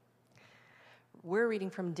We're reading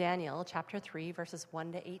from Daniel chapter 3, verses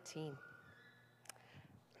 1 to 18.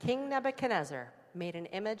 King Nebuchadnezzar made an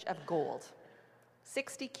image of gold,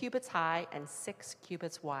 60 cubits high and 6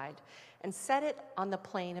 cubits wide, and set it on the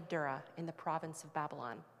plain of Dura in the province of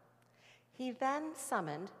Babylon. He then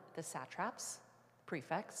summoned the satraps,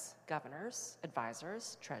 prefects, governors,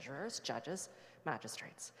 advisors, treasurers, judges,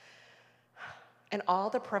 magistrates, and all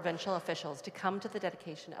the provincial officials to come to the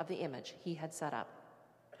dedication of the image he had set up.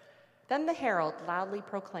 Then the herald loudly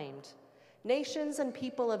proclaimed, "Nations and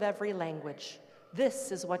people of every language,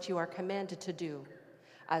 this is what you are commanded to do.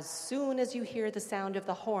 As soon as you hear the sound of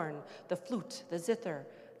the horn, the flute, the zither,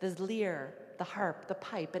 the lyre, the harp, the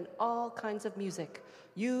pipe, and all kinds of music,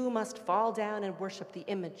 you must fall down and worship the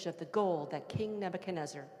image of the gold that King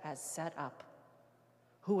Nebuchadnezzar has set up.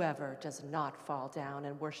 Whoever does not fall down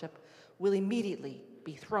and worship will immediately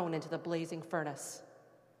be thrown into the blazing furnace."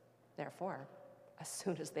 Therefore, as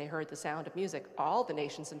soon as they heard the sound of music, all the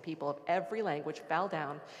nations and people of every language fell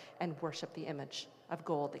down and worshiped the image of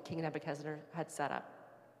gold that King Nebuchadnezzar had set up.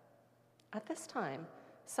 At this time,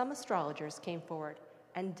 some astrologers came forward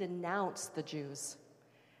and denounced the Jews.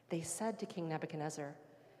 They said to King Nebuchadnezzar,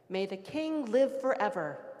 "May the king live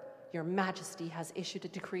forever. Your Majesty has issued a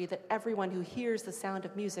decree that everyone who hears the sound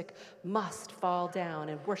of music must fall down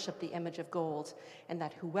and worship the image of gold, and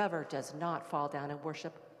that whoever does not fall down and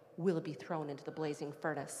worship will be thrown into the blazing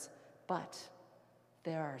furnace. But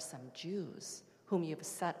there are some Jews whom you have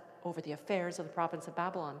set over the affairs of the province of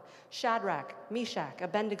Babylon, Shadrach, Meshach,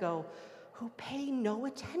 Abednego, who pay no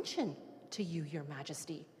attention to you, your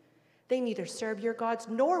Majesty. They neither serve your gods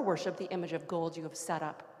nor worship the image of gold you have set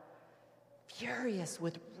up." Furious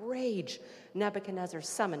with rage, Nebuchadnezzar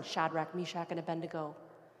summoned Shadrach, Meshach, and Abednego.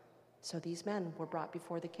 So these men were brought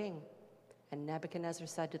before the king, and Nebuchadnezzar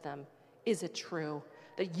said to them, "Is it true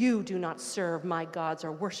that you do not serve my gods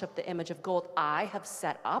or worship the image of gold I have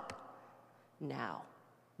set up? Now,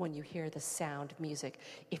 when you hear the sound of music,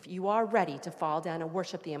 if you are ready to fall down and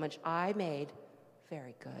worship the image I made,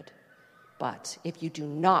 very good. But if you do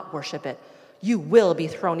not worship it, you will be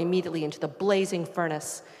thrown immediately into the blazing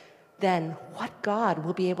furnace. Then what God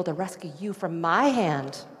will be able to rescue you from my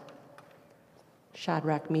hand?"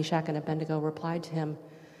 Shadrach, Meshach, and Abednego replied to him,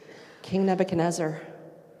 "King Nebuchadnezzar,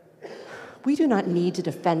 we do not need to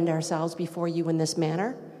defend ourselves before you in this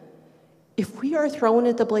manner. If we are thrown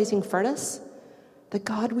into the blazing furnace, the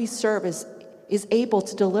God we serve is able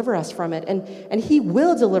to deliver us from it, and he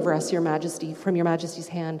will deliver us, your Majesty, from your Majesty's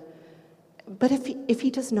hand. But if he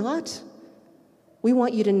does not, we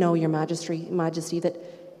want you to know, your Majesty, that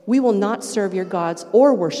we will not serve your gods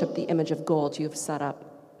or worship the image of gold you have set up."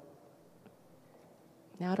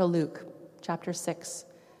 Now to Luke, chapter 6,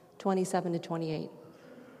 27 to 28.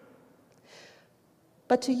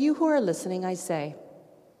 "But to you who are listening, I say,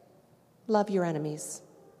 love your enemies.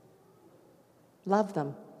 Love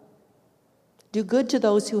them. Do good to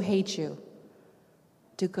those who hate you.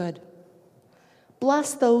 Do good.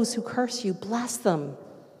 Bless those who curse you. Bless them.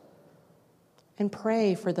 And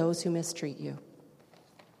pray for those who mistreat you."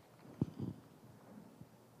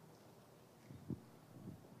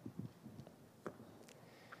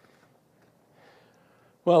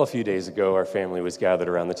 Well, a few days ago, our family was gathered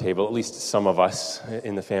around the table. At least some of us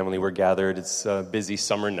in the family were gathered. It's busy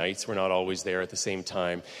summer nights. We're not always there at the same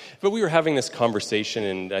time. But we were having this conversation,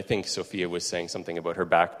 and I think Sophia was saying something about her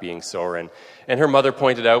back being sore. And her mother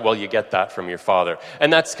pointed out, "Well, you get that from your father."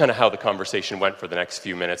 And that's kind of how the conversation went for the next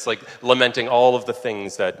few minutes, like lamenting all of the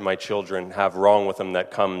things that my children have wrong with them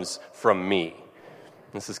that comes from me.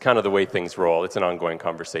 This is kind of the way things roll. It's an ongoing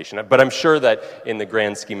conversation. But I'm sure that in the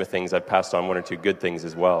grand scheme of things, I've passed on one or two good things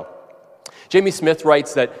as well. Jamie Smith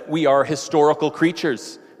writes that we are historical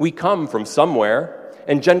creatures. We come from somewhere,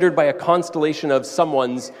 engendered by a constellation of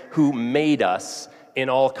someones who made us in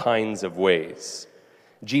all kinds of ways.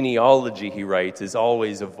 Genealogy, he writes, is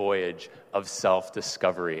always a voyage of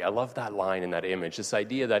self-discovery. I love that line and that image, this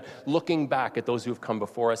idea that looking back at those who have come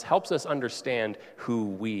before us helps us understand who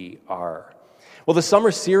we are. Well, the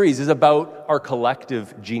summer series is about our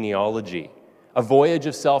collective genealogy, a voyage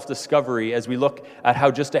of self-discovery as we look at how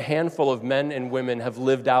just a handful of men and women have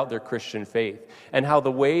lived out their Christian faith, and how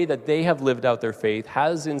the way that they have lived out their faith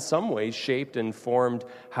has in some ways shaped and formed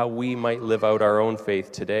how we might live out our own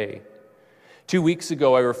faith today. 2 weeks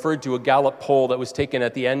ago, I referred to a Gallup poll that was taken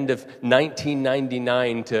at the end of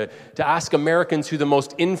 1999 to ask Americans who the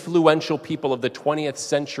most influential people of the 20th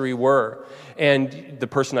century were. And the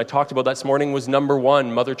person I talked about this morning was number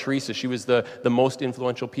one, Mother Teresa. She was the most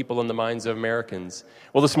influential people in the minds of Americans.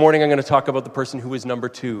 Well, this morning I'm going to talk about the person who was number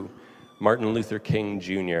two, Martin Luther King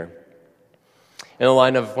Jr. In the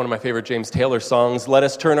line of one of my favorite James Taylor songs, let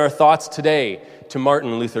us turn our thoughts today to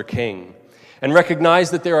Martin Luther King and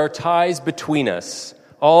recognize that there are ties between us,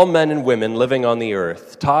 all men and women living on the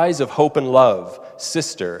earth, ties of hope and love,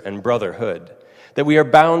 sister and brotherhood, that we are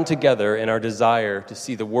bound together in our desire to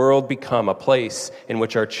see the world become a place in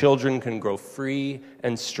which our children can grow free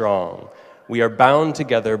and strong. We are bound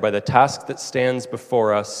together by the task that stands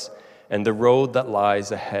before us and the road that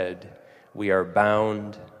lies ahead. We are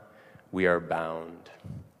bound. We are bound.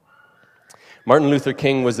 Martin Luther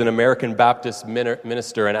King was an American Baptist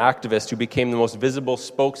minister and activist who became the most visible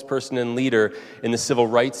spokesperson and leader in the civil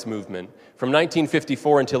rights movement from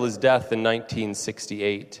 1954 until his death in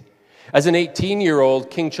 1968. As an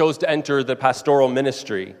 18-year-old, King chose to enter the pastoral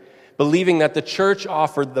ministry, believing that the church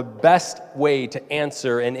offered the best way to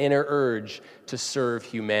answer an inner urge to serve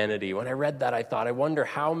humanity. When I read that, I thought, I wonder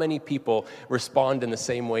how many people respond in the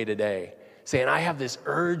same way today, saying, I have this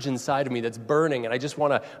urge inside of me that's burning, and I just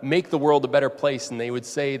want to make the world a better place, and they would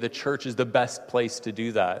say the church is the best place to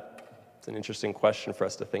do that. It's an interesting question for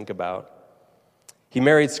us to think about. He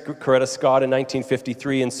married Coretta Scott in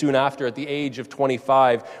 1953, and soon after, at the age of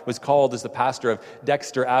 25, was called as the pastor of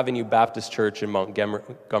Dexter Avenue Baptist Church in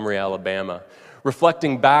Montgomery, Alabama.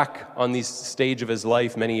 Reflecting back on this stage of his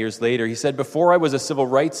life many years later, he said, before I was a civil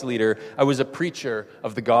rights leader, I was a preacher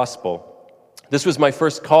of the gospel. This was my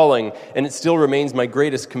first calling, and it still remains my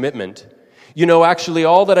greatest commitment. You know, actually,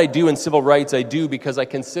 all that I do in civil rights, I do because I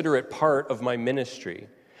consider it part of my ministry.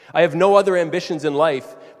 I have no other ambitions in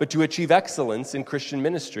life but to achieve excellence in Christian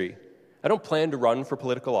ministry. I don't plan to run for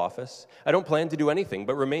political office. I don't plan to do anything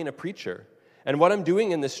but remain a preacher. And what I'm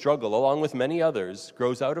doing in this struggle, along with many others,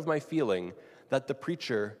 grows out of my feeling that the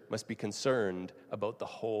preacher must be concerned about the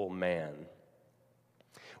whole man.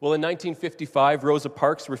 Well, in 1955, Rosa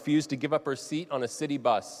Parks refused to give up her seat on a city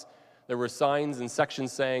bus. There were signs and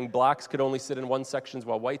sections saying blacks could only sit in one section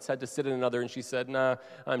while whites had to sit in another, and she said, nah,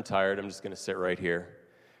 I'm tired, I'm just going to sit right here.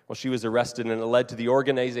 Well, she was arrested, and it led to the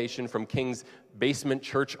organization from King's basement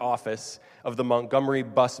church office of the Montgomery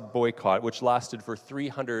bus boycott, which lasted for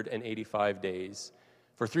 385 days.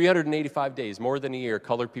 For 385 days, more than a year,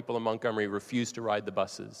 colored people in Montgomery refused to ride the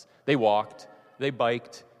buses. They walked, they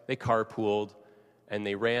biked, they carpooled, and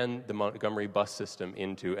they ran the Montgomery bus system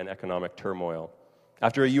into an economic turmoil.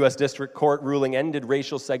 After a U.S. District Court ruling ended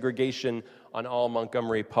racial segregation on all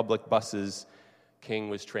Montgomery public buses, King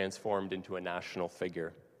was transformed into a national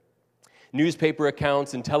figure. Newspaper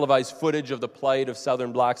accounts and televised footage of the plight of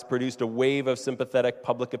Southern blacks produced a wave of sympathetic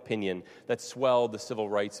public opinion that swelled the civil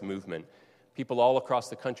rights movement. People all across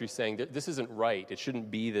the country saying, this isn't right, it shouldn't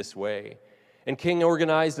be this way. And King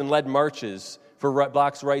organized and led marches for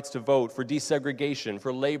blacks' rights to vote, for desegregation,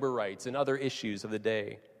 for labor rights, and other issues of the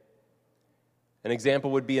day. An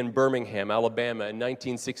example would be in Birmingham, Alabama, in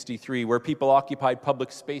 1963, where people occupied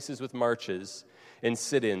public spaces with marches and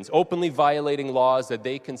sit-ins, openly violating laws that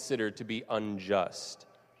they considered to be unjust.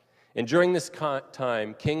 And during this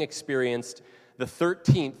time, King experienced the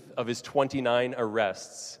 13th of his 29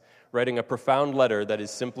 arrests, writing a profound letter that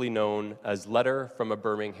is simply known as Letter from a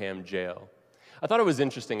Birmingham Jail. I thought it was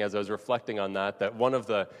interesting as I was reflecting on that one of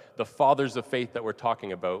the fathers of faith that we're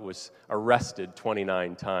talking about was arrested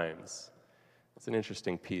 29 times. It's an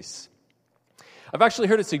interesting piece. I've actually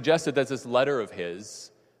heard it suggested that this letter of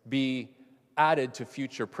his be added to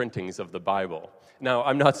future printings of the Bible. Now,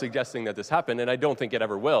 I'm not suggesting that this happened, and I don't think it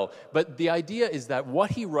ever will, but the idea is that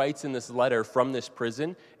what he writes in this letter from this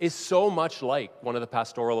prison is so much like one of the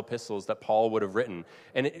pastoral epistles that Paul would have written,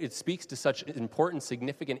 and it speaks to such important,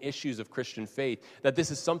 significant issues of Christian faith that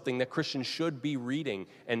this is something that Christians should be reading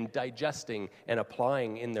and digesting and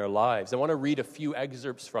applying in their lives. I want to read a few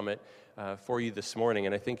excerpts from it for you this morning,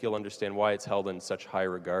 and I think you'll understand why it's held in such high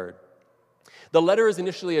regard. The letter is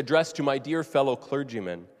initially addressed to my dear fellow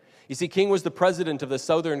clergymen. You see, King was the president of the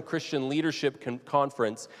Southern Christian Leadership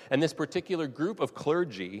Conference, and this particular group of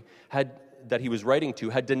clergy that he was writing to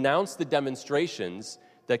had denounced the demonstrations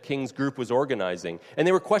that King's group was organizing. And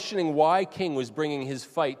they were questioning why King was bringing his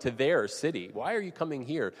fight to their city. Why are you coming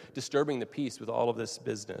here, disturbing the peace with all of this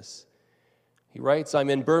business? He writes, I'm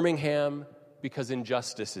in Birmingham because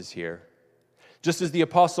injustice is here. Just as the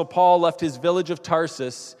Apostle Paul left his village of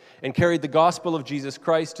Tarsus and carried the gospel of Jesus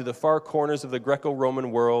Christ to the far corners of the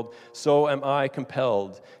Greco-Roman world, so am I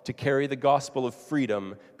compelled to carry the gospel of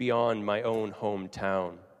freedom beyond my own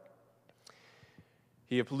hometown.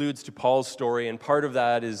 He alludes to Paul's story, and part of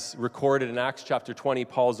that is recorded in Acts chapter 20,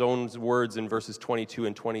 Paul's own words in verses 22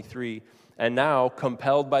 and 23. And now,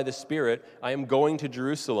 compelled by the Spirit, I am going to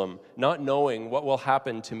Jerusalem, not knowing what will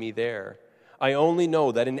happen to me there. I only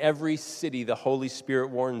know that in every city the Holy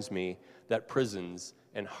Spirit warns me that prisons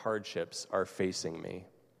and hardships are facing me.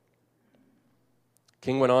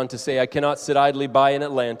 King went on to say, I cannot sit idly by in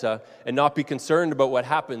Atlanta and not be concerned about what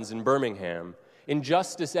happens in Birmingham.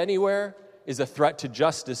 Injustice anywhere is a threat to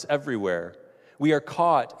justice everywhere. We are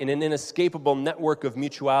caught in an inescapable network of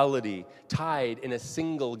mutuality, tied in a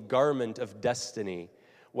single garment of destiny.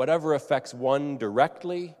 Whatever affects one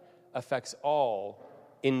directly affects all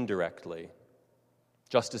indirectly.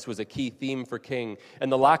 Justice was a key theme for King,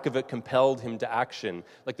 and the lack of it compelled him to action,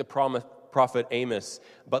 like the prophet Amos.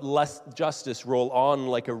 But let justice roll on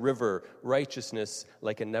like a river, righteousness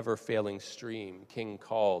like a never-failing stream. King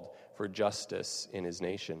called for justice in his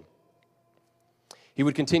nation. He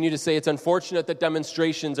would continue to say, it's unfortunate that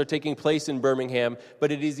demonstrations are taking place in Birmingham, but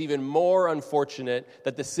it is even more unfortunate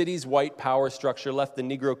that the city's white power structure left the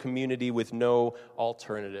Negro community with no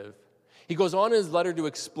alternative. He goes on in his letter to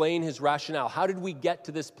explain his rationale. How did we get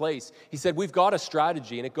to this place? He said, we've got a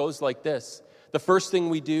strategy, and it goes like this. The first thing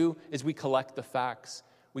we do is we collect the facts.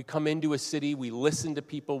 We come into a city, we listen to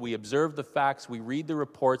people, we observe the facts, we read the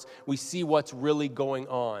reports, we see what's really going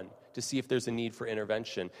on to see if there's a need for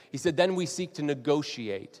intervention. He said, then we seek to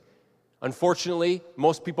negotiate. Unfortunately,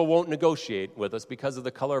 most people won't negotiate with us because of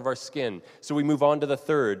the color of our skin. So we move on to the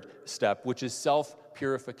third step, which is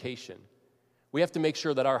self-purification. We have to make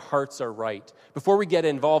sure that our hearts are right. Before we get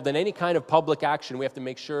involved in any kind of public action, we have to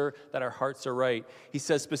make sure that our hearts are right. He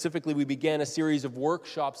says specifically, we began a series of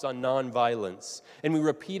workshops on nonviolence, and we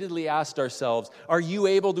repeatedly asked ourselves, are you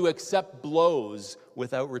able to accept blows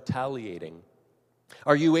without retaliating?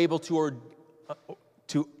 Are you able to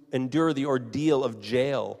endure the ordeal of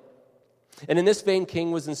jail? And in this vein,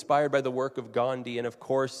 King was inspired by the work of Gandhi and, of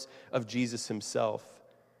course, of Jesus himself.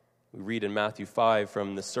 We read in Matthew 5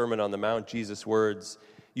 from the Sermon on the Mount, Jesus' words,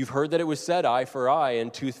 you've heard that it was said, eye for eye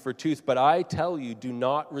and tooth for tooth, but I tell you, do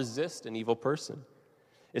not resist an evil person.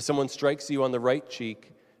 If someone strikes you on the right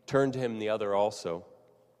cheek, turn to him the other also.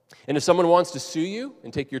 And if someone wants to sue you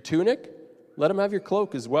and take your tunic, let him have your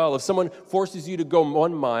cloak as well. If someone forces you to go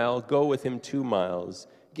 1 mile, go with him 2 miles.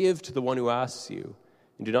 Give to the one who asks you,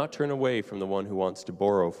 and do not turn away from the one who wants to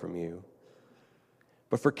borrow from you.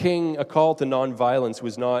 But for King, a call to nonviolence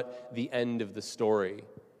was not the end of the story.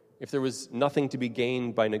 If there was nothing to be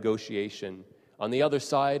gained by negotiation, on the other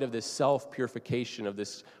side of this self-purification, of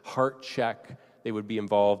this heart check, they would be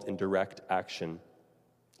involved in direct action.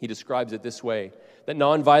 He describes it this way, that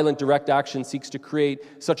nonviolent direct action seeks to create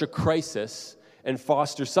such a crisis and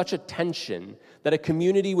foster such a tension that a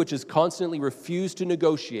community which has constantly refused to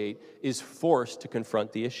negotiate is forced to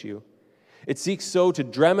confront the issue. It seeks so to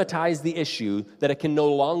dramatize the issue that it can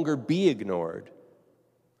no longer be ignored.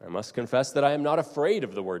 I must confess that I am not afraid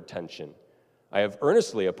of the word tension. I have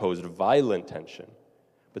earnestly opposed violent tension,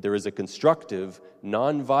 but there is a constructive,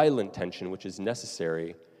 non-violent tension which is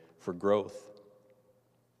necessary for growth.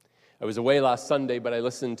 I was away last Sunday, but I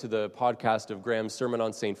listened to the podcast of Graham's sermon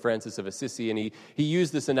on St. Francis of Assisi, and he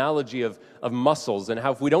used this analogy of muscles and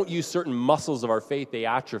how if we don't use certain muscles of our faith, they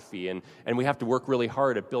atrophy, and we have to work really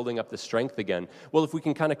hard at building up the strength again. Well, if we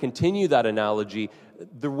can kind of continue that analogy,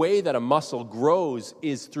 the way that a muscle grows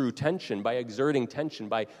is through tension, by exerting tension,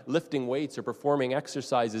 by lifting weights or performing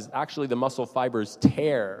exercises. Actually, the muscle fibers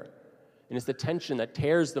tear. And it's the tension that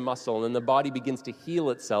tears the muscle, and then the body begins to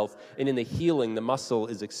heal itself, and in the healing, the muscle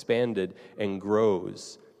is expanded and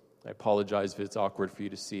grows. I apologize if it's awkward for you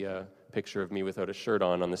to see a picture of me without a shirt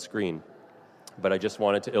on the screen, but I just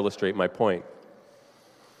wanted to illustrate my point.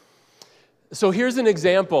 So here's an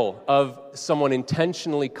example of someone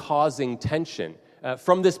intentionally causing tension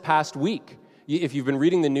from this past week. If you've been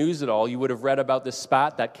reading the news at all, you would have read about the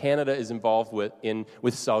spat that Canada is involved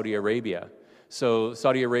with Saudi Arabia. So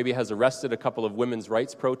Saudi Arabia has arrested a couple of women's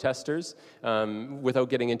rights protesters. Without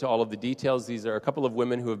getting into all of the details, these are a couple of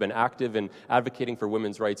women who have been active in advocating for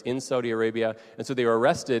women's rights in Saudi Arabia. And so they were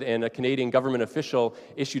arrested, and a Canadian government official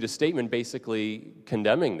issued a statement basically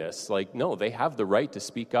condemning this. Like, no, they have the right to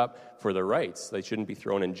speak up for their rights. They shouldn't be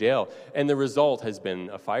thrown in jail. And the result has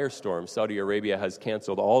been a firestorm. Saudi Arabia has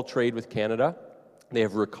canceled all trade with Canada. They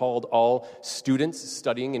have recalled all students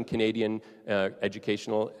studying in Canadian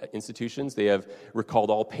educational institutions. They have recalled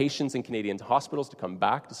all patients in Canadian hospitals to come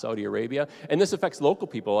back to Saudi Arabia. And this affects local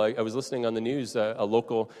people. I was listening on the news, a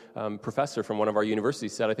local professor from one of our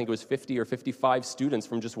universities said, I think it was 50 or 55 students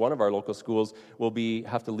from just one of our local schools will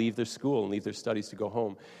have to leave their school and leave their studies to go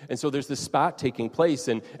home. And so there's this spat taking place,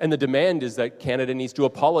 and the demand is that Canada needs to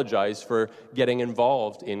apologize for getting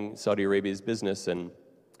involved in Saudi Arabia's business. And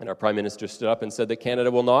our Prime Minister stood up and said that Canada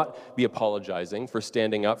will not be apologizing for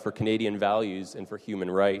standing up for Canadian values and for human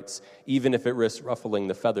rights, even if it risks ruffling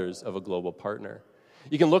the feathers of a global partner.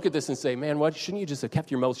 You can look at this and say, man, why shouldn't you just have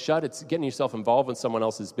kept your mouth shut? It's getting yourself involved in someone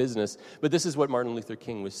else's business. But this is what Martin Luther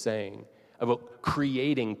King was saying about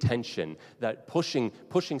creating tension, that pushing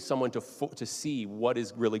someone to see what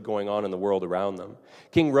is really going on in the world around them.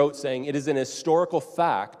 King wrote saying, it is an historical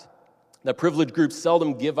fact that privileged groups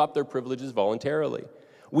seldom give up their privileges voluntarily.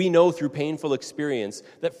 We know through painful experience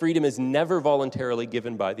that freedom is never voluntarily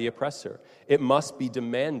given by the oppressor. It must be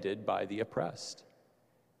demanded by the oppressed.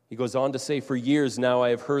 He goes on to say, for years now I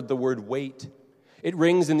have heard the word wait. It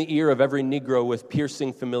rings in the ear of every Negro with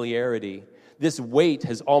piercing familiarity. This wait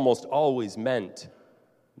has almost always meant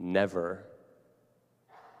never.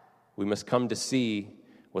 We must come to see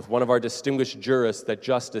with one of our distinguished jurists that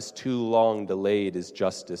justice too long delayed is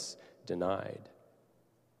justice denied.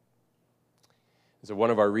 So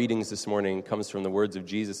one of our readings this morning comes from the words of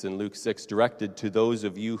Jesus in Luke 6, directed to those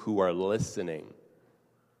of you who are listening.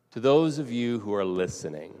 To those of you who are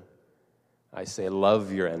listening, I say,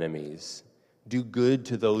 love your enemies. Do good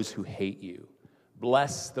to those who hate you.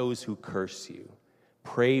 Bless those who curse you.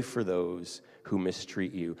 Pray for those who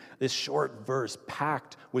mistreat you. This short verse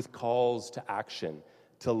packed with calls to action,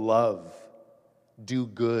 to love, do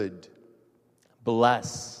good,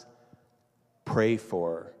 bless, pray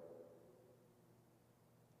for,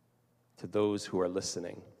 to those who are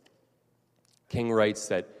listening. King writes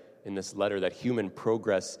that in this letter that human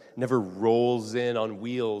progress never rolls in on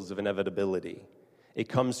wheels of inevitability. It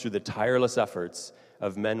comes through the tireless efforts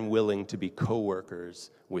of men willing to be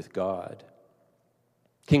co-workers with God.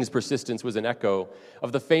 King's persistence was an echo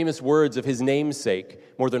of the famous words of his namesake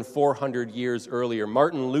more than 400 years earlier.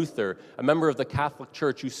 Martin Luther, a member of the Catholic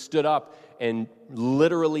Church who stood up and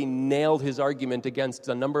literally nailed his argument against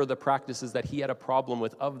a number of the practices that he had a problem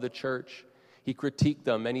with of the church. He critiqued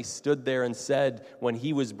them, and he stood there and said, when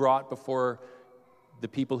he was brought before the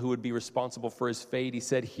people who would be responsible for his fate, he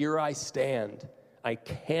said, "Here I stand. I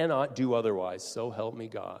cannot do otherwise, so help me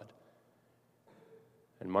God."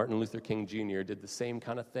 And Martin Luther King Jr. did the same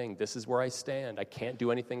kind of thing. This is where I stand. I can't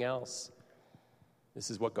do anything else.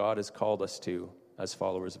 This is what God has called us to as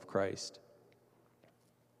followers of Christ.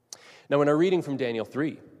 Now, in our reading from Daniel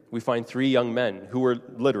 3, we find 3 young men who were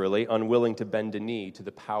literally unwilling to bend a knee to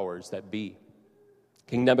the powers that be.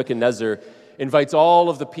 King Nebuchadnezzar invites all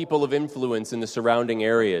of the people of influence in the surrounding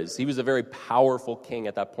areas. He was a very powerful king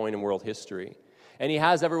at that point in world history. And he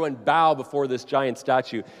has everyone bow before this giant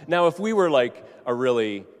statue. Now, if we were like a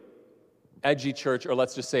really edgy church, or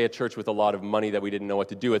let's just say a church with a lot of money that we didn't know what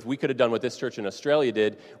to do with, we could have done what this church in Australia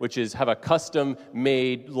did, which is have a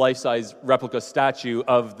custom-made, life-size replica statue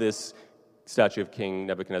of this statue of King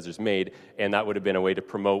Nebuchadnezzar's made, and that would have been a way to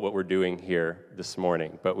promote what we're doing here this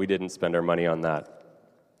morning. But we didn't spend our money on that.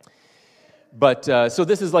 But so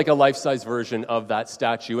this is like a life-size version of that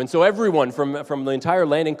statue. And so everyone from the entire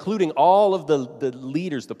land, including all of the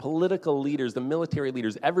leaders, the political leaders, the military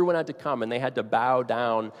leaders, everyone had to come, and they had to bow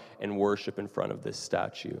down and worship in front of this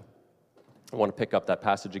statue. I want to pick up that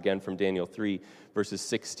passage again from Daniel 3, verses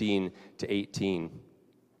 16 to 18.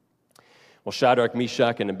 Well, Shadrach,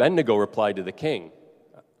 Meshach, and Abednego replied to the king,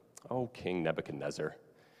 "Oh, King Nebuchadnezzar."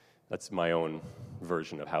 That's my own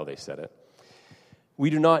version of how they said it. "We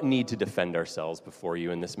do not need to defend ourselves before you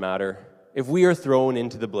in this matter. If we are thrown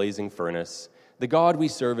into the blazing furnace, the God we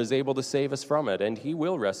serve is able to save us from it, and he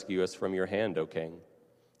will rescue us from your hand, O king.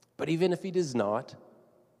 But even if he does not,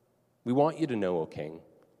 we want you to know, O king,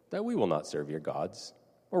 that we will not serve your gods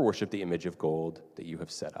or worship the image of gold that you have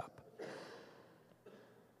set up."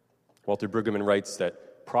 Walter Brueggemann writes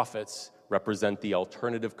that prophets represent the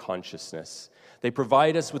alternative consciousness. They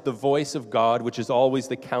provide us with the voice of God, which is always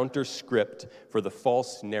the counter-script for the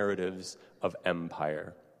false narratives of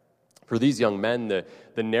empire. For these young men,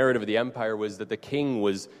 the narrative of the empire was that the king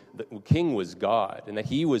was God, and that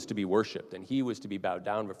he was to be worshipped, and he was to be bowed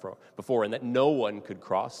down before, and that no one could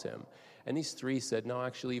cross him. And these 3 said, "No,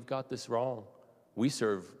 actually, you've got this wrong. We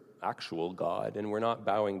serve actual God, and we're not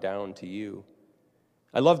bowing down to you."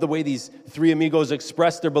 I love the way these 3 amigos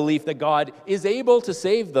express their belief that God is able to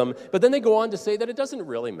save them, but then they go on to say that it doesn't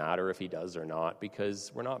really matter if he does or not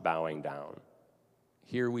because we're not bowing down.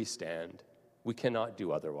 Here we stand. We cannot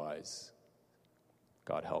do otherwise.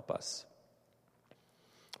 God help us.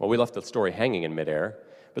 Well, we left the story hanging in midair,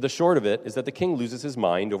 but the short of it is that the king loses his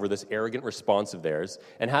mind over this arrogant response of theirs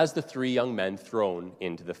and has the 3 young men thrown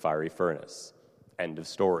into the fiery furnace. End of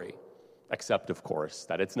story. Except, of course,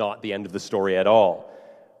 that it's not the end of the story at all.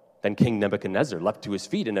 Then King Nebuchadnezzar leapt to his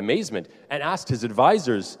feet in amazement and asked his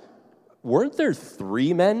advisors, "Weren't there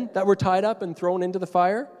 3 men that were tied up and thrown into the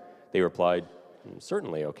fire?" They replied,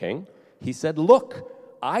 "Certainly, O king." He said,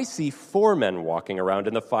 "Look, I see 4 men walking around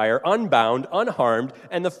in the fire, unbound, unharmed,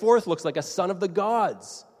 and the 4th looks like a son of the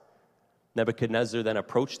gods." Nebuchadnezzar then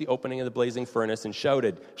approached the opening of the blazing furnace and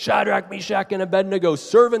shouted, "Shadrach, Meshach, and Abednego,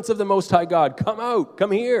 servants of the Most High God, come out,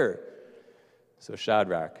 come here." So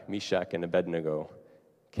Shadrach, Meshach, and Abednego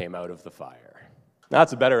came out of the fire.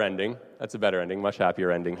 That's a better ending. That's a better ending, much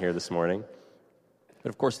happier ending here this morning. But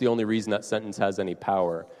of course, the only reason that sentence has any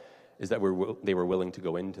power is that they were willing to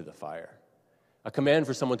go into the fire. A command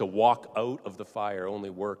for someone to walk out of the fire only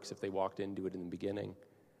works if they walked into it in the beginning.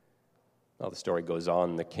 Well, the story goes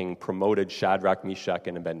on. The king promoted Shadrach, Meshach,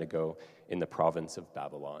 and Abednego in the province of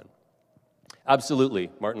Babylon. Absolutely,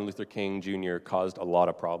 Martin Luther King Jr. caused a lot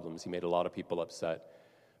of problems. He made a lot of people upset.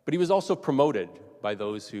 But he was also promoted by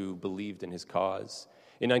those who believed in his cause.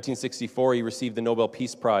 In 1964, he received the Nobel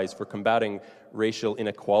Peace Prize for combating racial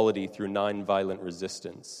inequality through nonviolent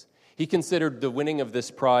resistance. He considered the winning of this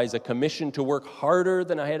prize a commission to work harder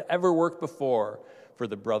than I had ever worked before for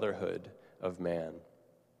the brotherhood of man.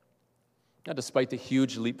 Now, despite the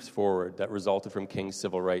huge leaps forward that resulted from King's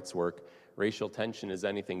civil rights work, racial tension is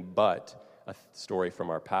anything but a story from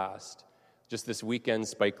our past. Just this weekend,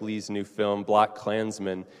 Spike Lee's new film, Black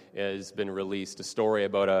Klansman, has been released, a story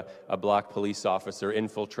about a black police officer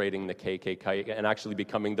infiltrating the KKK and actually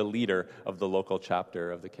becoming the leader of the local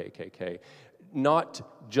chapter of the KKK. Not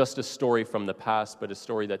just a story from the past, but a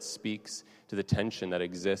story that speaks to the tension that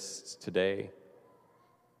exists today.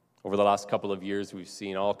 Over the last couple of years, we've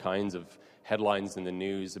seen all kinds of headlines in the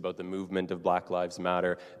news about the movement of Black Lives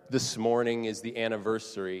Matter. This morning is the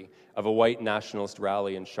anniversary of a white nationalist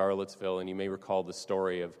rally in Charlottesville, and you may recall the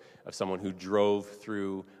story of someone who drove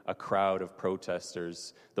through a crowd of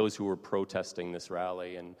protesters, those who were protesting this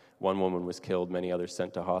rally, and one woman was killed, many others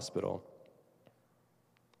sent to hospital.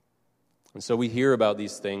 And so we hear about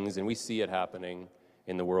these things, and we see it happening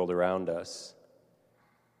in the world around us.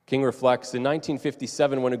 King reflects, in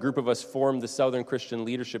 1957, when a group of us formed the Southern Christian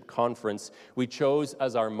Leadership Conference, we chose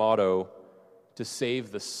as our motto to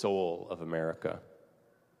save the soul of America.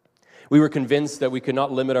 We were convinced that we could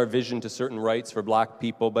not limit our vision to certain rights for black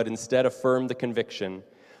people, but instead affirmed the conviction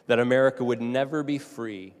that America would never be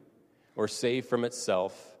free or safe from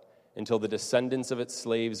itself until the descendants of its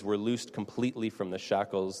slaves were loosed completely from the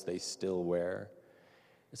shackles they still wear.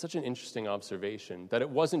 It's such an interesting observation that it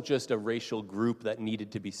wasn't just a racial group that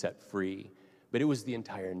needed to be set free, but it was the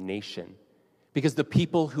entire nation. Because the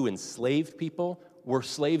people who enslaved people were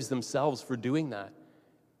slaves themselves for doing that.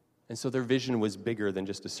 And so their vision was bigger than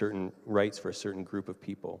just a certain rights for a certain group of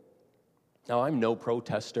people. Now, I'm no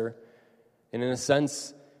protester, and in a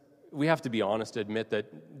sense, we have to be honest to admit that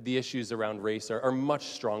the issues around race are much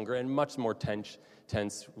stronger and much more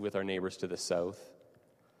tense with our neighbors to the south.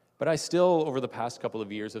 But I still, over the past couple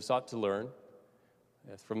of years, have sought to learn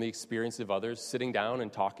from the experience of others, sitting down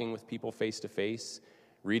and talking with people face to face,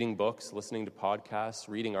 reading books, listening to podcasts,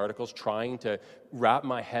 reading articles, trying to wrap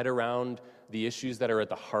my head around the issues that are at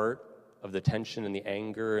the heart of the tension and the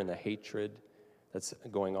anger and the hatred that's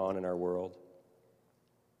going on in our world.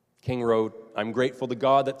 King wrote, "I'm grateful to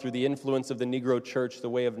God that through the influence of the Negro Church,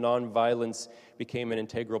 the way of nonviolence became an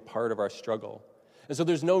integral part of our struggle." And so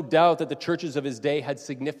there's no doubt that the churches of his day had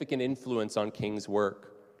significant influence on King's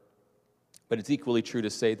work. But it's equally true to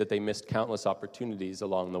say that they missed countless opportunities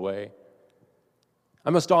along the way.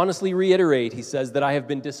 "I must honestly reiterate," he says, "that I have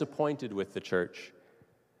been disappointed with the church.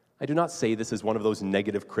 I do not say this as one of those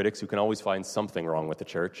negative critics who can always find something wrong with the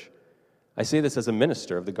church. I say this as a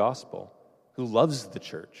minister of the gospel who loves the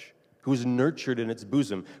church, who is nurtured in its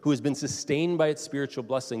bosom, who has been sustained by its spiritual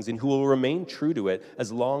blessings, and who will remain true to it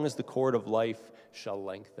as long as the cord of life shall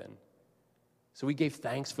lengthen." So he gave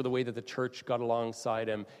thanks for the way that the church got alongside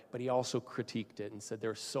him, but he also critiqued it and said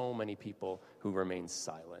there are so many people who remain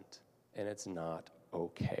silent, and it's not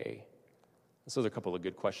okay. So there's a couple of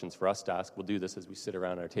good questions for us to ask. We'll do this as we sit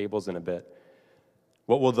around our tables in a bit.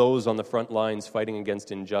 What will those on the front lines fighting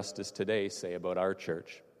against injustice today say about our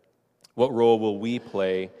church? What role will we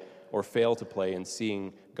play or fail to play in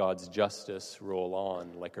seeing God's justice roll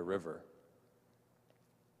on like a river?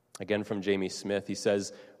 Again from Jamie Smith, he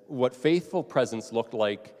says, "What faithful presence looked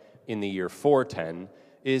like in the year 410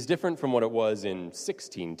 is different from what it was in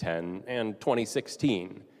 1610 and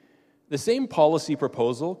 2016. The same policy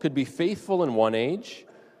proposal could be faithful in one age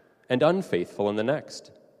and unfaithful in the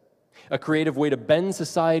next. A creative way to bend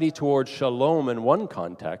society towards shalom in one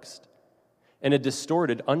context and a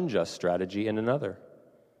distorted, unjust strategy in another.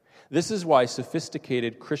 This is why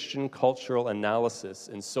sophisticated Christian cultural analysis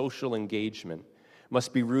and social engagement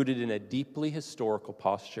must be rooted in a deeply historical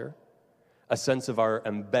posture, a sense of our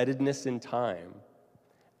embeddedness in time,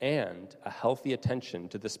 and a healthy attention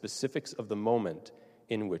to the specifics of the moment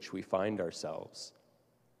in which we find ourselves.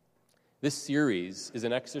 This series is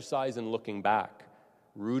an exercise in looking back,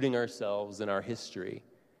 rooting ourselves in our history.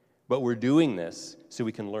 But we're doing this so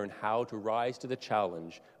we can learn how to rise to the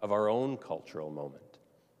challenge of our own cultural moment.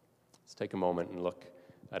 Let's take a moment and look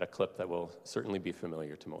at a clip that will certainly be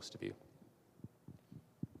familiar to most of you.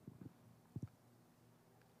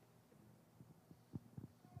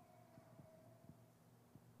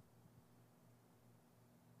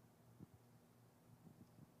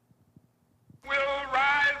 Will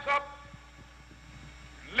rise up,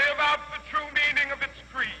 live out the true meaning of its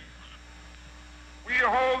creed. We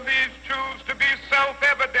hold these truths to be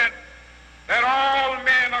self-evident, that all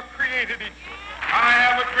men are created equal. I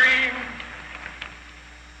have a dream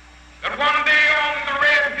that one day on the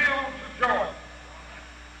red hills of Georgia,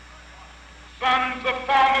 sons of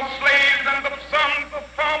former slaves and the sons of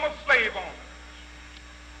former slave owners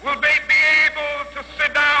will be able to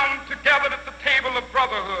sit down together at the table of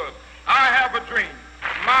brotherhood. I have a dream.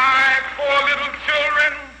 My 4 little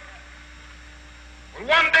children will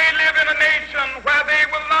one day live in a nation where they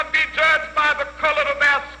will not be judged by the color of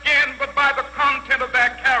their skin, but by the content of their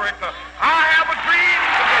character. I have a dream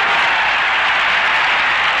today.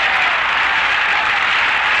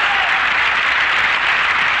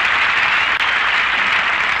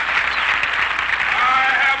 I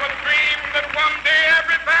have a dream that one day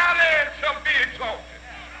every valley shall be exalted.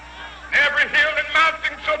 Every hill and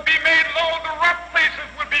mountain shall be made low, the rough places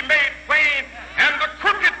will be made plain, and the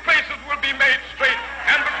crooked places will be made straight,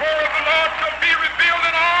 and the glory of the Lord shall be revealed,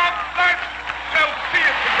 and all flesh shall see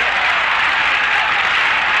it together.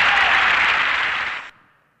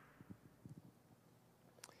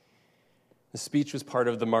 The speech was part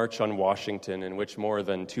of the March on Washington, in which more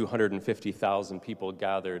than 250,000 people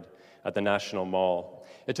gathered at the National Mall.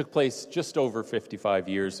 It took place just over 55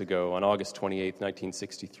 years ago, on August 28,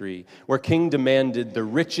 1963, where King demanded the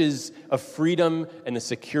riches of freedom and the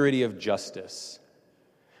security of justice.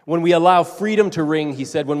 When we allow freedom to ring, he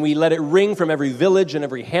said, when we let it ring from every village and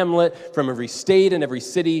every hamlet, from every state and every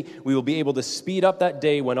city, we will be able to speed up that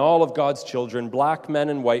day when all of God's children, black men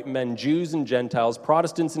and white men, Jews and Gentiles,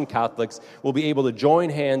 Protestants and Catholics, will be able to join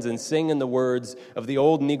hands and sing in the words of the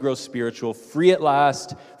old Negro spiritual, free at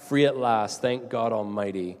last, thank God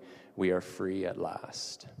Almighty, we are free at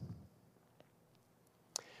last.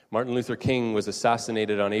 Martin Luther King was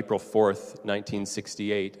assassinated on April 4th,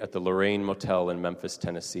 1968, at the Lorraine Motel in Memphis,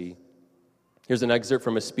 Tennessee. Here's an excerpt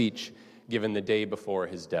from a speech given the day before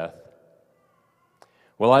his death.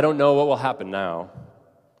 Well, I don't know what will happen now.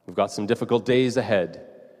 We've got some difficult days ahead,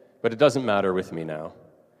 but it doesn't matter with me now,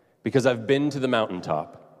 because I've been to the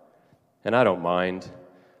mountaintop, and I don't mind.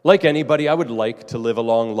 Like anybody, I would like to live a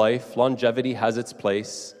long life. Longevity has its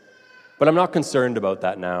place, but I'm not concerned about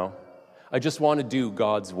that now. I just want to do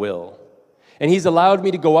God's will. And He's allowed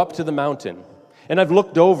me to go up to the mountain, and I've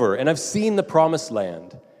looked over, and I've seen the promised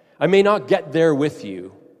land. I may not get there with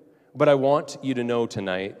you, but I want you to know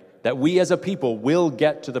tonight that we as a people will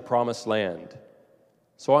get to the promised land.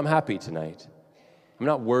 So I'm happy tonight. I'm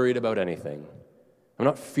not worried about anything. I'm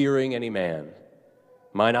not fearing any man.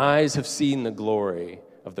 Mine eyes have seen the glory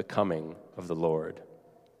of the coming of the Lord.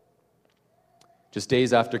 Just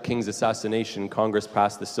days after King's assassination, Congress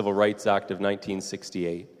passed the Civil Rights Act of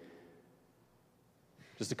 1968.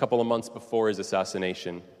 Just a couple of months before his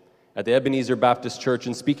assassination, at the Ebenezer Baptist Church,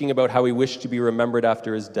 and speaking about how he wished to be remembered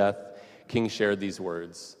after his death, King shared these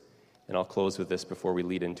words. And I'll close with this before we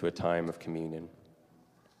lead into a time of communion.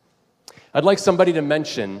 I'd like somebody to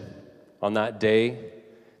mention on that day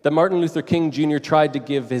that Martin Luther King Jr. tried to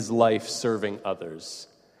give his life serving others.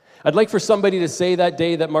 I'd like for somebody to say that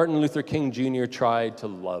day that Martin Luther King Jr. tried to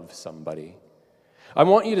love somebody. I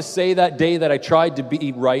want you to say that day that I tried to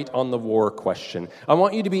be right on the war question. I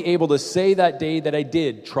want you to be able to say that day that I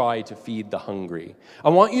did try to feed the hungry. I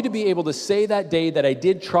want you to be able to say that day that I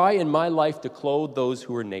did try in my life to clothe those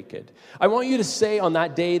who were naked. I want you to say on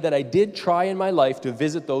that day that I did try in my life to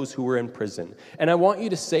visit those who were in prison. And I want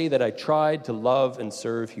you to say that I tried to love and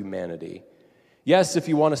serve humanity. Yes, if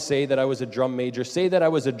you want to say that I was a drum major, say that I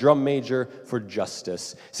was a drum major for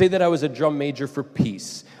justice. Say that I was a drum major for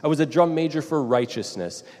peace. I was a drum major for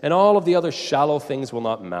righteousness. And all of the other shallow things will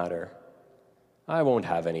not matter. I won't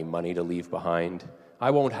have any money to leave behind. I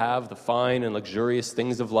won't have the fine and luxurious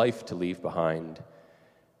things of life to leave behind.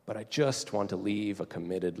 But I just want to leave a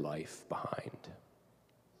committed life behind.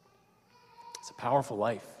 It's a powerful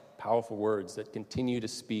life, powerful words that continue to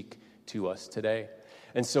speak to us today.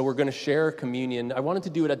 And so we're going to share communion. I wanted to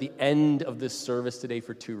do it at the end of this service today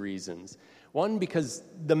for two reasons. One, because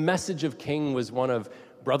the message of King was one of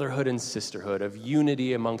brotherhood and sisterhood, of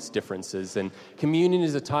unity amongst differences. And communion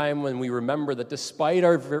is a time when we remember that despite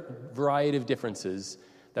our variety of differences,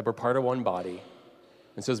 that we're part of one body.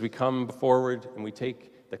 And so as we come forward and we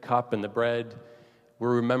take the cup and the bread, we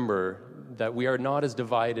remember that we are not as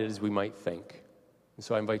divided as we might think. And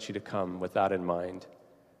so I invite you to come with that in mind.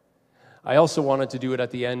 I also wanted to do it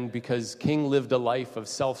at the end because King lived a life of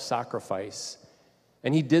self-sacrifice.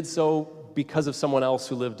 And he did so because of someone else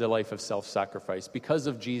who lived a life of self-sacrifice, because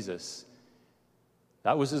of Jesus.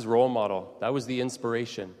 That was his role model. That was the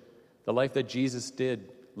inspiration. The life that Jesus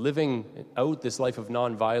did, living out this life of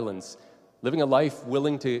nonviolence, living a life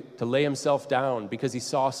willing to lay himself down because he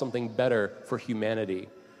saw something better for humanity.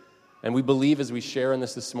 And we believe as we share in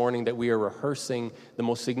this morning that we are rehearsing the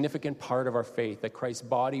most significant part of our faith, that Christ's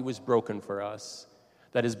body was broken for us,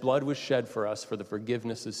 that his blood was shed for us for the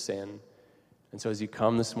forgiveness of sin. And so as you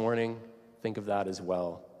come this morning, think of that as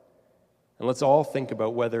well. And let's all think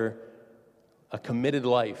about whether a committed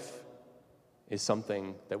life is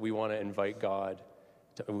something that we want to invite God,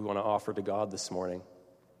 we want to offer to God this morning.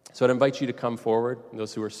 So I'd invite you to come forward.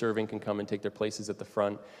 Those who are serving can come and take their places at the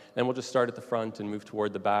front. Then we'll just start at the front and move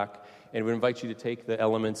toward the back. And we invite you to take the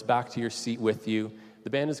elements back to your seat with you. The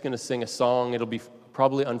band is going to sing a song. It'll be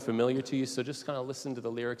probably unfamiliar to you, so just kind of listen to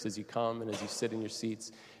the lyrics as you come and as you sit in your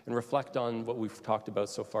seats and reflect on what we've talked about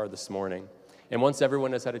so far this morning. And once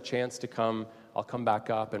everyone has had a chance to come, I'll come back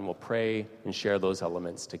up and we'll pray and share those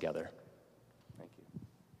elements together. Thank you.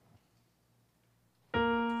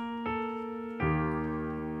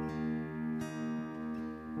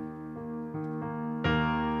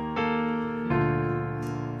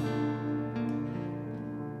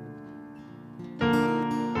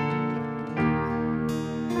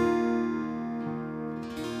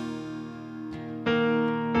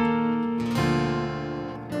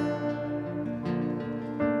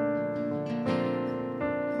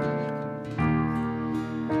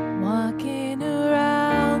 Walking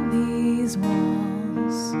around these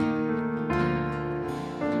walls,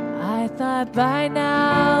 I thought by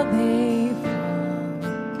now they'd fall,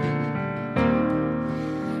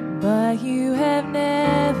 but you have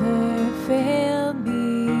never failed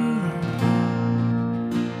me yet.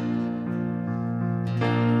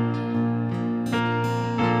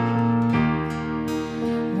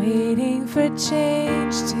 Waiting for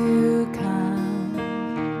change to come,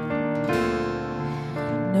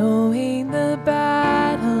 knowing the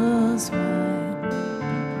battle's won,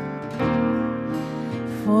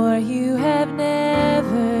 for you have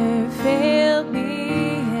never failed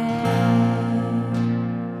me yet.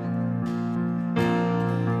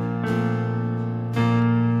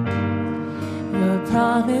 Your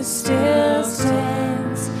promise still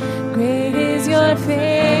stands. Great is your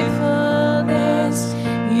faithfulness,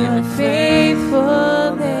 your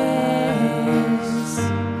faithfulness.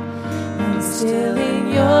 And still in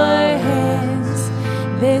your hands,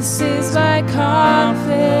 this is my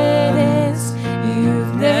confidence.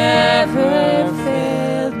 You've never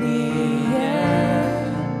failed me yet.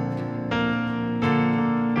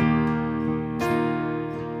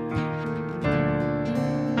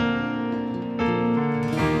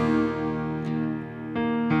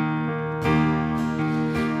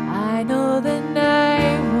 I know the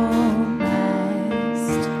night won't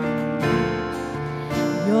last.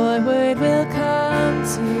 Your word will come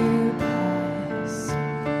to pass.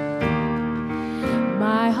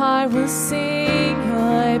 My heart will sing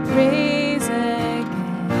your praise again.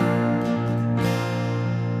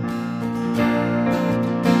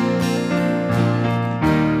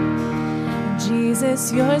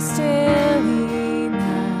 Jesus, you're still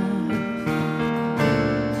enough.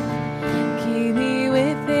 Keep me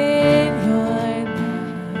within your love.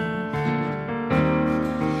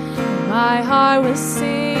 My heart will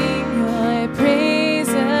sing your praise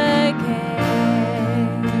again.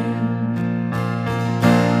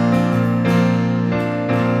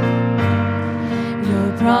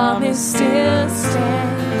 Your promise still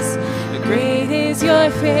stands. Great is your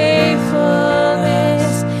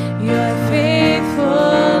faithfulness, your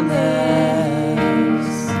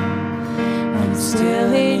faithfulness. I'm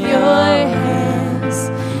still in your hands.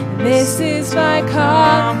 This is my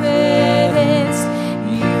confidence.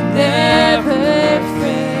 You never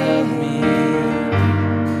fail me.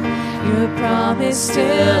 Your promise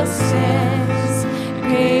still stands.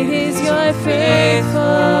 Great is your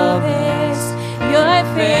faithfulness, your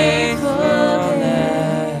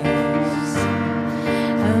faithfulness.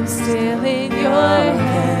 I'm still in your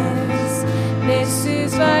hands. This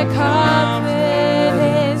is my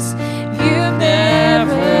confidence. You've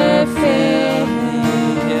never failed me.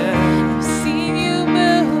 I've seen you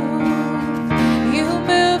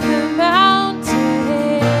move the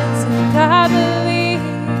mountains.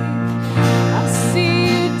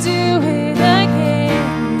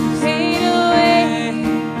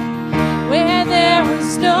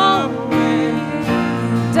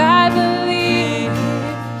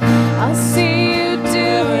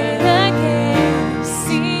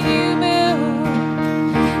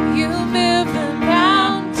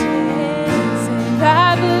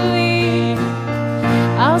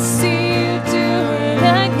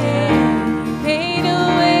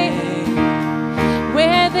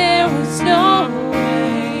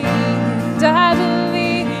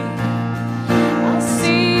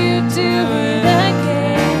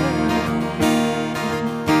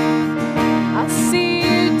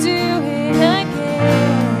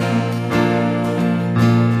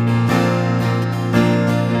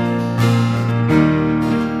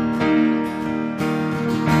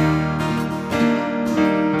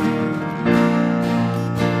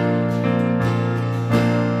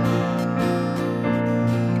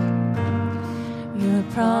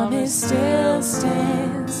 still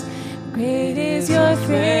stands. Great is your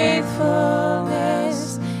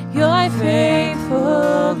faithfulness, your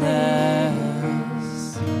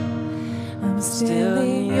faithfulness. I'm still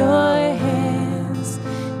in your hands.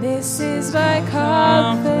 This is my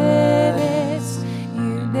confidence.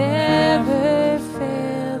 You never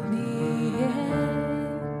failed me yet.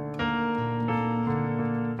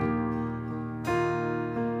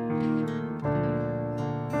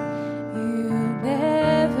 You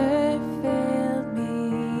never failed me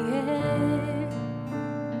yet.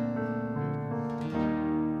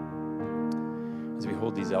 As we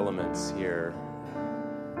hold these elements here,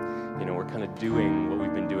 we're kind of doing what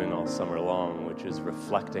we've been doing all summer long, which is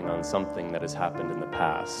reflecting on something that has happened in the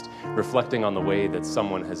past, reflecting on the way that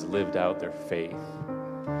someone has lived out their faith.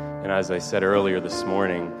 And as I said earlier this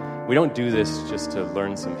morning, we don't do this just to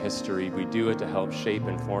learn some history. We do it to help shape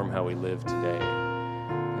and form how we live today.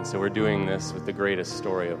 And so we're doing this with the greatest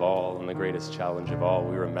story of all and the greatest challenge of all.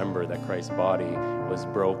 We remember that Christ's body was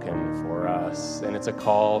broken for us, and it's a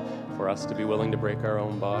call for us to be willing to break our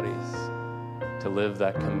own bodies, to live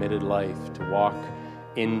that committed life, to walk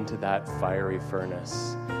into that fiery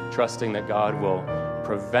furnace, trusting that God will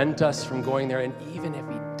prevent us from going there, and even if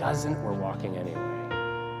He doesn't, we're walking anyway.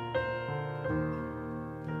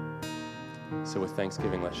 So with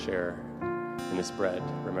thanksgiving, let's share in this bread,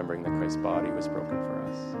 remembering that Christ's body was broken for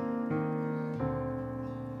us.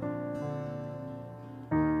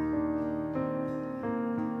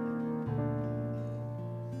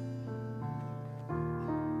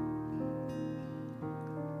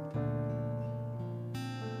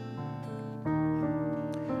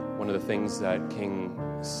 One of the things that King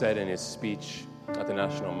said in his speech at the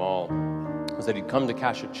National Mall was that he'd come to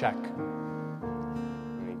cash a check.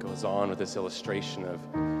 And he goes on with this illustration of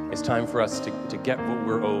it's time for us to get what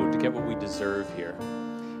we're owed, to get what we deserve here.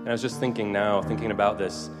 And I was just thinking about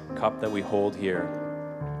this cup that we hold here.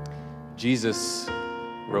 Jesus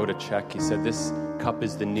wrote a check. He said, "This cup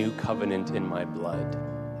is the new covenant in my blood."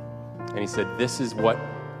 And he said, "This is what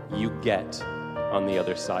you get on the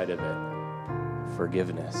other side of it.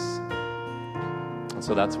 Forgiveness." And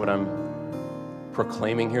so that's what I'm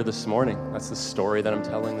proclaiming here this morning. That's the story that I'm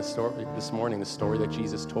telling this morning, the story that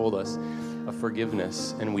Jesus told us of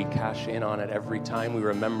forgiveness, and we cash in on it every time we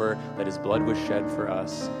remember that His blood was shed for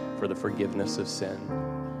us for the forgiveness of sin.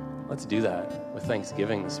 Let's do that with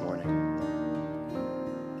thanksgiving this morning.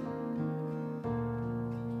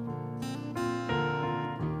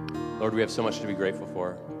 Lord, we have so much to be grateful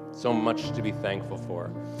for, so much to be thankful for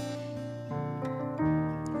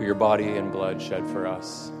your body and blood shed for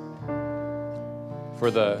us, for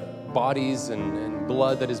the bodies and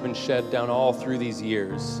blood that has been shed down all through these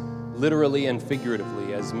years, literally and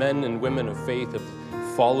figuratively, as men and women of faith have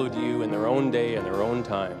followed you in their own day and their own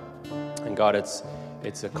time. And God, it's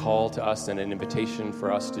a call to us and an invitation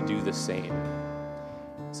for us to do the same.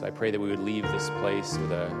 So I pray that we would leave this place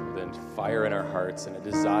with a fire in our hearts and a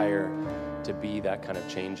desire to be that kind of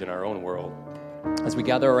change in our own world. As we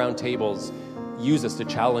gather around tables, use us to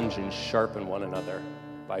challenge and sharpen one another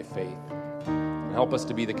by faith. And help us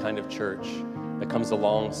to be the kind of church that comes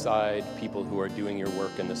alongside people who are doing your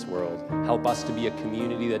work in this world. Help us to be a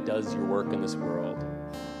community that does your work in this world.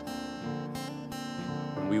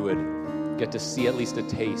 And we would get to see at least a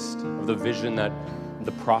taste of the vision that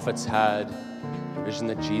the prophets had, the vision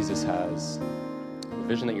that Jesus has, the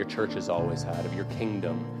vision that your church has always had of your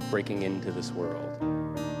kingdom breaking into this world.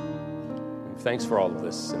 And thanks for all of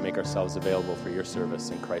this, and make ourselves available for your service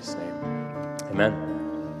in Christ's name. Amen.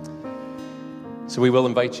 So we will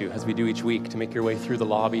invite you, as we do each week, to make your way through the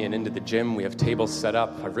lobby and into the gym. We have tables set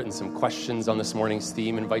up. I've written some questions on this morning's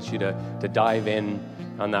theme. I invite you to dive in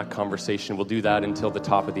on that conversation. We'll do that until the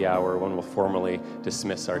top of the hour, when we'll formally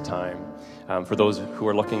dismiss our time. For those who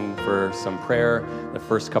are looking for some prayer, the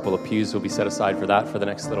first couple of pews will be set aside for that for the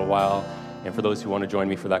next little while. And for those who want to join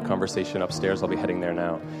me for that conversation upstairs, I'll be heading there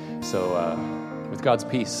now. So with God's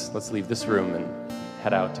peace, let's leave this room and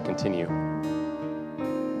head out to continue